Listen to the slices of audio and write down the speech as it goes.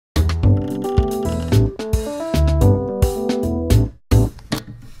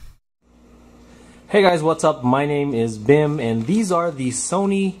Hey guys, what's up? My name is Bim, and these are the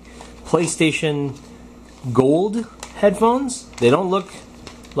Sony PlayStation Gold headphones. They don't look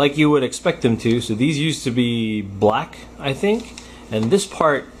like you would expect them to. So these used to be black, I think, and this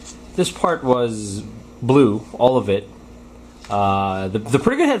part was blue, all of it. The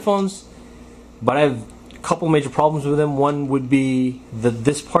pretty good headphones, but I have a couple major problems with them. One would be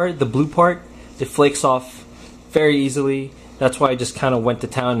this part, the blue part. It flakes off very easily. That's why I just kind of went to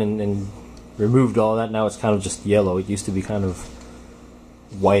town and removed all that. Now it's kind of just yellow. It used to be kind of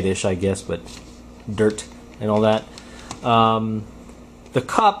whitish, I guess, but dirt and all that. The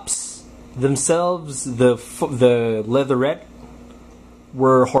cups themselves, the leatherette,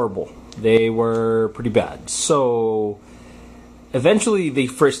 were horrible. They were pretty bad. So eventually they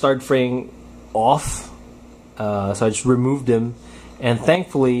first started fraying off. So I just removed them, and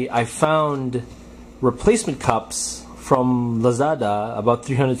thankfully I found replacement cups from Lazada, about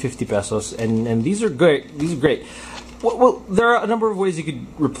 350 pesos, and these are great. These are great. Well, there are a number of ways you could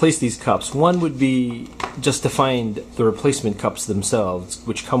replace these cups. One would be just to find the replacement cups themselves,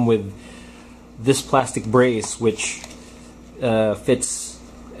 which come with this plastic brace, which fits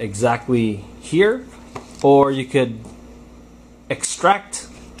exactly here, or you could extract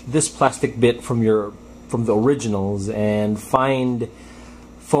this plastic bit from the originals and find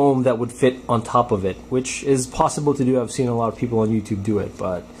foam that would fit on top of it, which is possible to do. I've seen a lot of people on YouTube do it,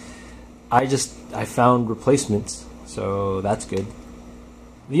 but I found replacements, so that's good.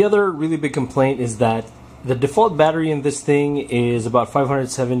 The other really big complaint is that the default battery in this thing is about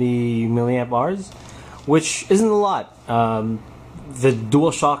 570 milliamp hours, which isn't a lot. The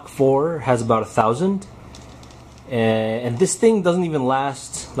Dualshock 4 has about 1,000, and this thing doesn't even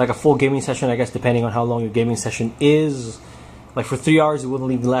last like a full gaming session, I guess, depending on how long your gaming session is. Like for 3 hours, it wouldn't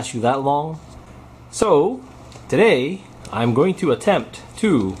even last you that long. So today I'm going to attempt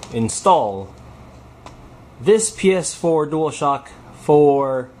to install this PS4 DualShock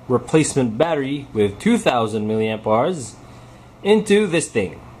 4 replacement battery with 2,000 milliamp hours into this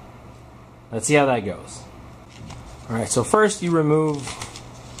thing. Let's see how that goes. Alright, so first you remove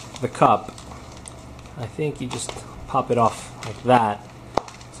the cup. I think you just pop it off like that.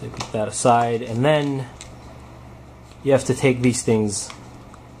 So you put that aside, and then you have to take these things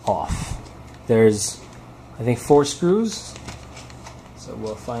off. There's, I think, 4 screws. So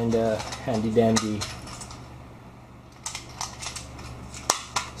we'll find a handy dandy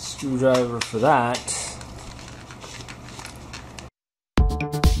screwdriver for that.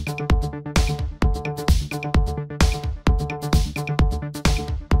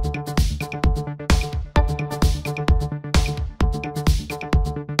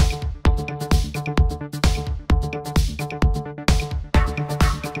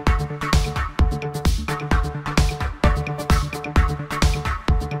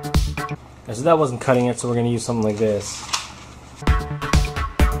 So that wasn't cutting it, so we're going to use something like this.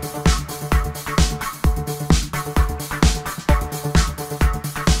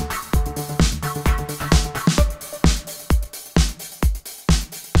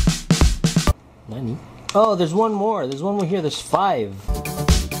 Nani? Oh, there's one more. There's one more here. There's 5.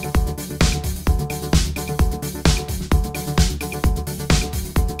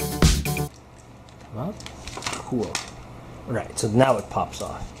 Come up. Cool. Alright, so now it pops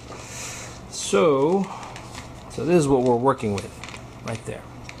off. So this is what we're working with right there.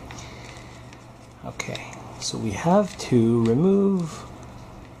 Okay, so we have to remove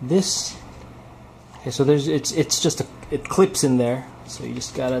this. Okay, so it clips in there, so you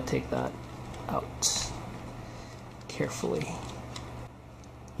just gotta take that out carefully.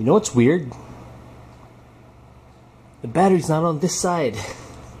 You know what's weird? The battery's not on this side.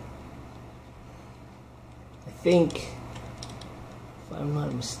 I think, if I'm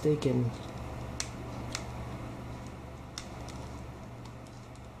not mistaken,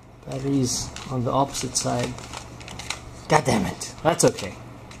 battery's on the opposite side. God damn it. That's okay.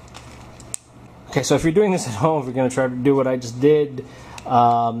 Okay, so if you're doing this at home, if you're going to try to do what I just did,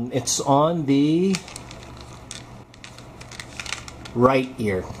 it's on the right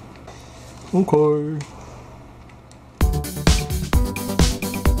ear. Okay.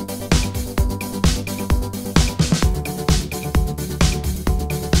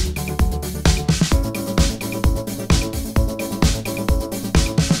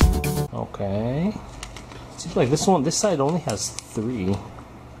 Okay. Seems like this side only has 3.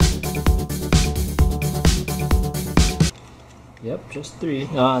 Yep, just 3.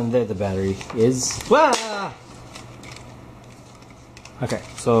 And there the battery is. Wah! Okay,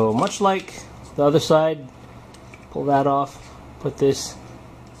 so much like the other side, pull that off, put this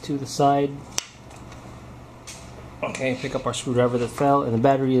to the side. Okay, pick up our screwdriver that fell, and the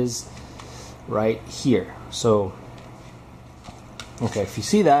battery is right here. So, okay, if you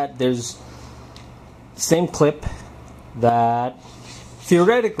see that, there's the same clip that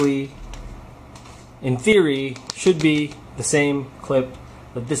theoretically, in theory, should be the same clip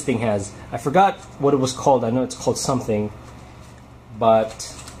that this thing has. I forgot what it was called. I know it's called something,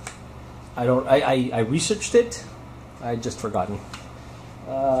 but I researched it. I just forgotten.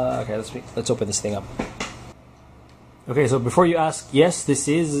 Okay, let's open this thing up. Okay, so before you ask, yes, this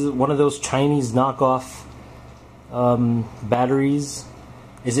is one of those Chinese knockoff batteries.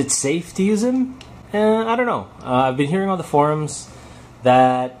 Is it safe to use them? I don't know. I've been hearing on the forums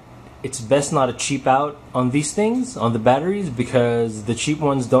that it's best not to cheap out on these things, on the batteries, because the cheap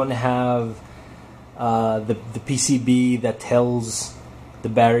ones don't have the PCB that tells the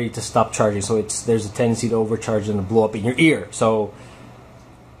battery to stop charging. So there's a tendency to overcharge and to blow up in your ear. So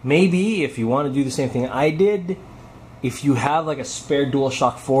maybe if you want to do the same thing I did, if you have like a spare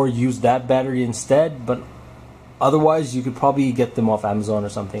Dualshock 4, use that battery instead. But otherwise, you could probably get them off Amazon or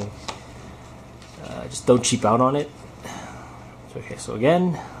something. Just don't cheap out on it. Okay, so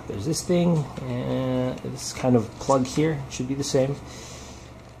again, there's this thing, and this kind of plug here should be the same.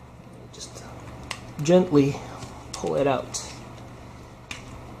 Just gently pull it out.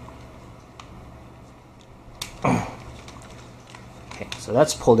 Okay, so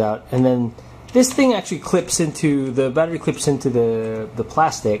that's pulled out, and then this thing actually clips into the battery, clips into the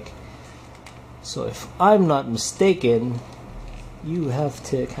plastic. So if I'm not mistaken, you have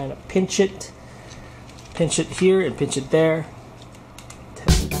to kind of pinch it here and pinch it there.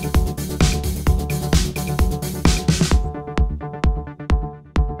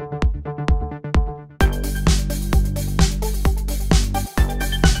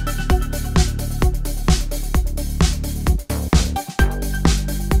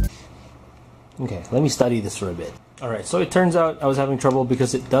 Okay, let me study this for a bit. Alright, so it turns out I was having trouble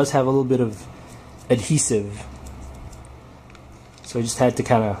because it does have a little bit of adhesive. So I just had to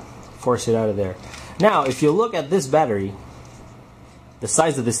kind of force it out of there. Now, if you look at this battery, the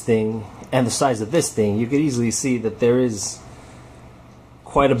size of this thing and the size of this thing, you could easily see that there is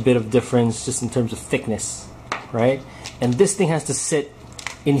quite a bit of difference just in terms of thickness, right? And this thing has to sit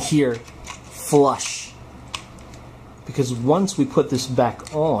in here flush, because once we put this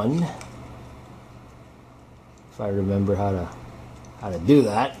back on, if I remember how to do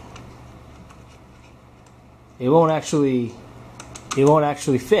that, it won't actually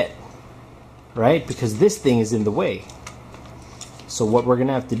fit, right? Because this thing is in the way. So what we're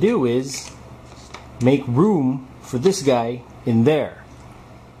gonna have to do is make room for this guy in there.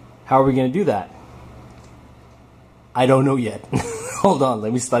 How are we gonna do that? I don't know yet. Hold on,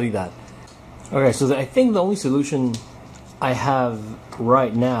 let me study that. Okay, so I think the only solution I have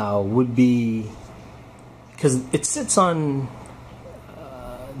right now would be, because it sits on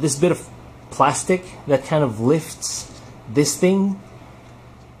this bit of plastic that kind of lifts this thing,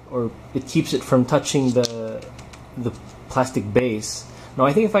 or it keeps it from touching the plastic base. Now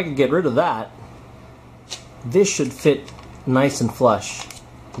I think if I could get rid of that, this should fit nice and flush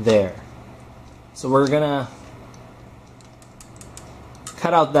there. So we're gonna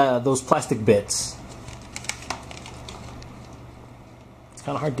cut out those plastic bits. It's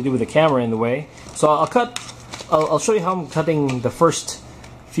kind of hard to do with the camera in the way. So I'll show you how I'm cutting the first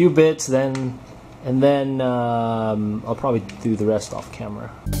few bits, and then I'll probably do the rest off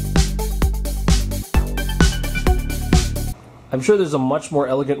camera. I'm sure there's a much more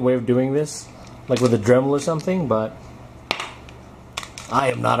elegant way of doing this, like with a Dremel or something, but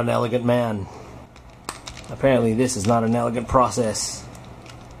I am not an elegant man. Apparently this is not an elegant process.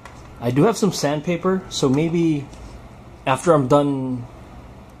 I do have some sandpaper, so maybe after I'm done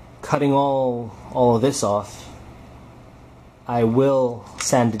cutting all of this off, I will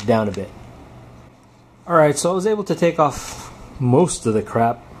sand it down a bit. Alright, so I was able to take off most of the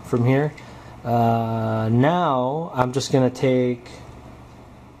crap from here. Now I'm just gonna take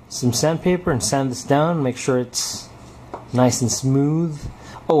some sandpaper and sand this down, make sure it's nice and smooth.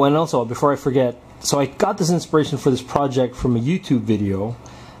 Oh, and also, before I forget, so I got this inspiration for this project from a YouTube video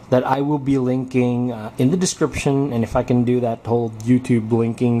that I will be linking in the description, and if I can do that whole YouTube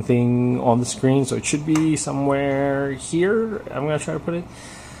linking thing on the screen, so it should be somewhere here. I'm gonna try to put it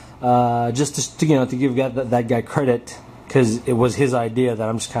just to give that guy credit, because it was his idea that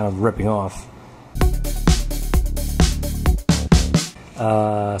I'm just kind of ripping off.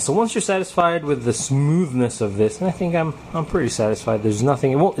 So once you're satisfied with the smoothness of this, and I think I'm pretty satisfied. There's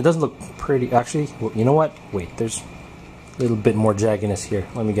nothing. It doesn't look pretty. Actually, you know what? Wait, there's a little bit more jagginess here.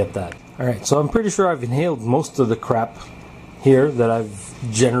 Let me get that. All right. So I'm pretty sure I've inhaled most of the crap here that I've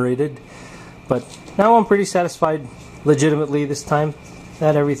generated, but now I'm pretty satisfied, legitimately this time,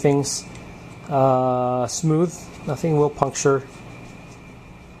 that everything's smooth, nothing will puncture.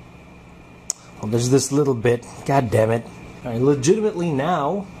 Well, there's this little bit, god damn it. Alright, legitimately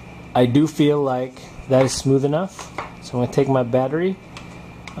now, I do feel like that is smooth enough. So I'm going to take my battery,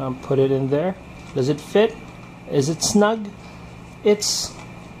 put it in there. Does it fit? Is it snug? It's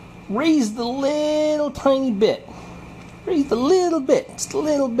raised a little tiny bit. Raised a little bit, just a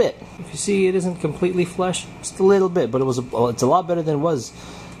little bit. If you see, it isn't completely flush, just a little bit, but it's a lot better than it was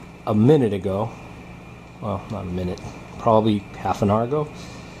a minute ago. Well, not a minute, probably half an hour ago.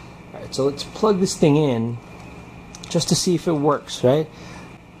 Alright, so let's plug this thing in just to see if it works, right?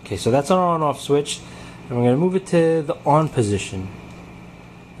 Okay, so that's our on-off switch, and we're going to move it to the on position.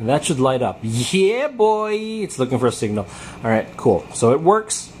 And that should light up. Yeah, boy! It's looking for a signal. Alright, cool. So it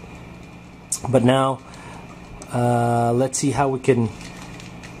works, but now let's see how we can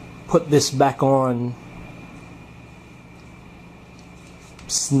put this back on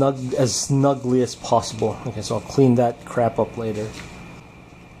as snugly as possible. Okay, so I'll clean that crap up later.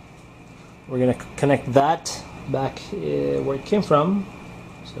 We're gonna connect that back where it came from.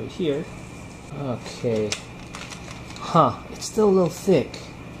 So here. Okay. Huh, it's still a little thick.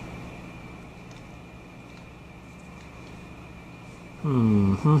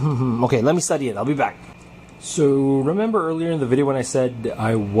 Okay, let me study it. I'll be back. So, remember earlier in the video when I said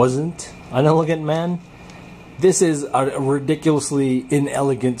I wasn't an elegant man? This is a ridiculously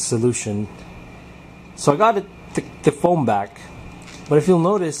inelegant solution. So I got the foam back, but if you'll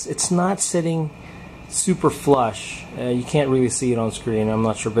notice, it's not sitting super flush. You can't really see it on screen, I'm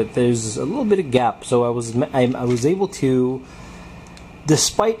not sure, but there's a little bit of gap. So I was able to,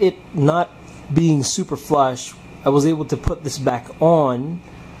 despite it not being super flush, I was able to put this back on,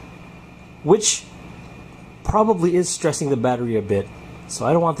 which probably is stressing the battery a bit. So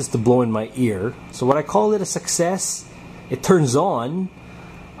I don't want this to blow in my ear. So what I call it a success. It turns on.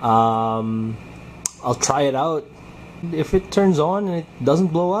 I'll try it out. If it turns on and it doesn't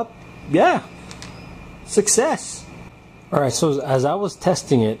blow up, yeah, success. Alright, so as I was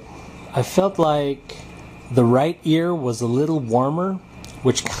testing it, I felt like the right ear was a little warmer,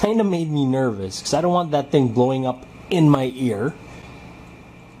 which kind of made me nervous because I don't want that thing blowing up in my ear.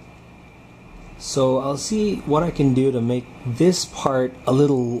 So I'll see what I can do to make this part a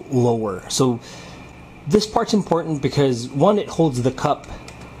little lower. So this part's important because one, it holds the cup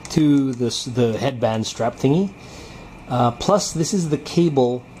to the headband strap thingy. Plus this is the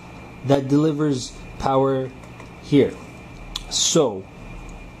cable that delivers power here. So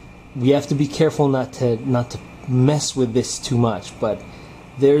we have to be careful not to mess with this too much, but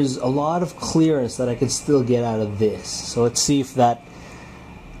there's a lot of clearance that I can still get out of this. So let's see if that'll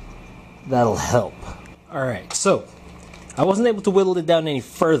help. Alright, so I wasn't able to whittle it down any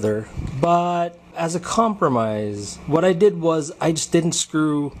further, but as a compromise, what I did was I just didn't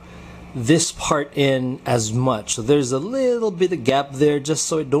screw this part in as much. So there's a little bit of gap there just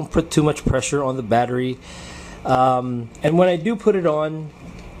so I don't put too much pressure on the battery. And when I do put it on,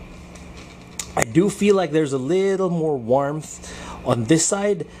 I do feel like there's a little more warmth on this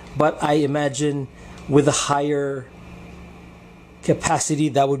side, but I imagine with a higher capacity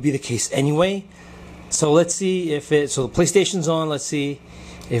that would be the case anyway. So let's see if so the PlayStation's on. Let's see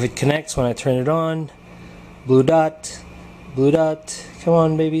if it connects when I turn it on. Blue dot, come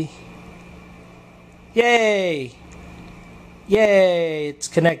on baby, yay, it's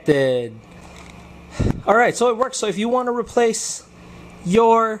connected. Alright, so it works. So if you want to replace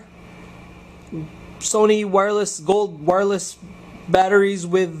your Sony Gold Wireless batteries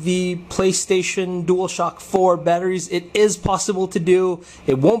with the PlayStation Dualshock 4 batteries, it is possible to do.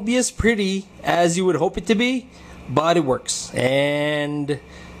 It won't be as pretty as you would hope it to be, but it works. And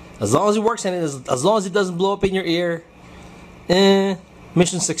as long as it works and as long as it doesn't blow up in your ear,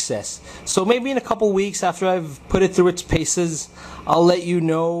 mission success. So maybe in a couple weeks after I've put it through its paces, I'll let you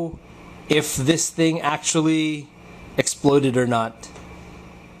know if this thing actually exploded or not.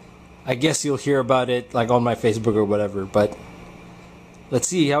 I guess you'll hear about it like on my Facebook or whatever, but let's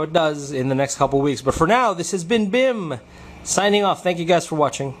see how it does in the next couple weeks. But for now, this has been Bim, signing off. Thank you guys for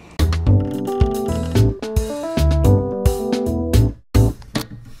watching.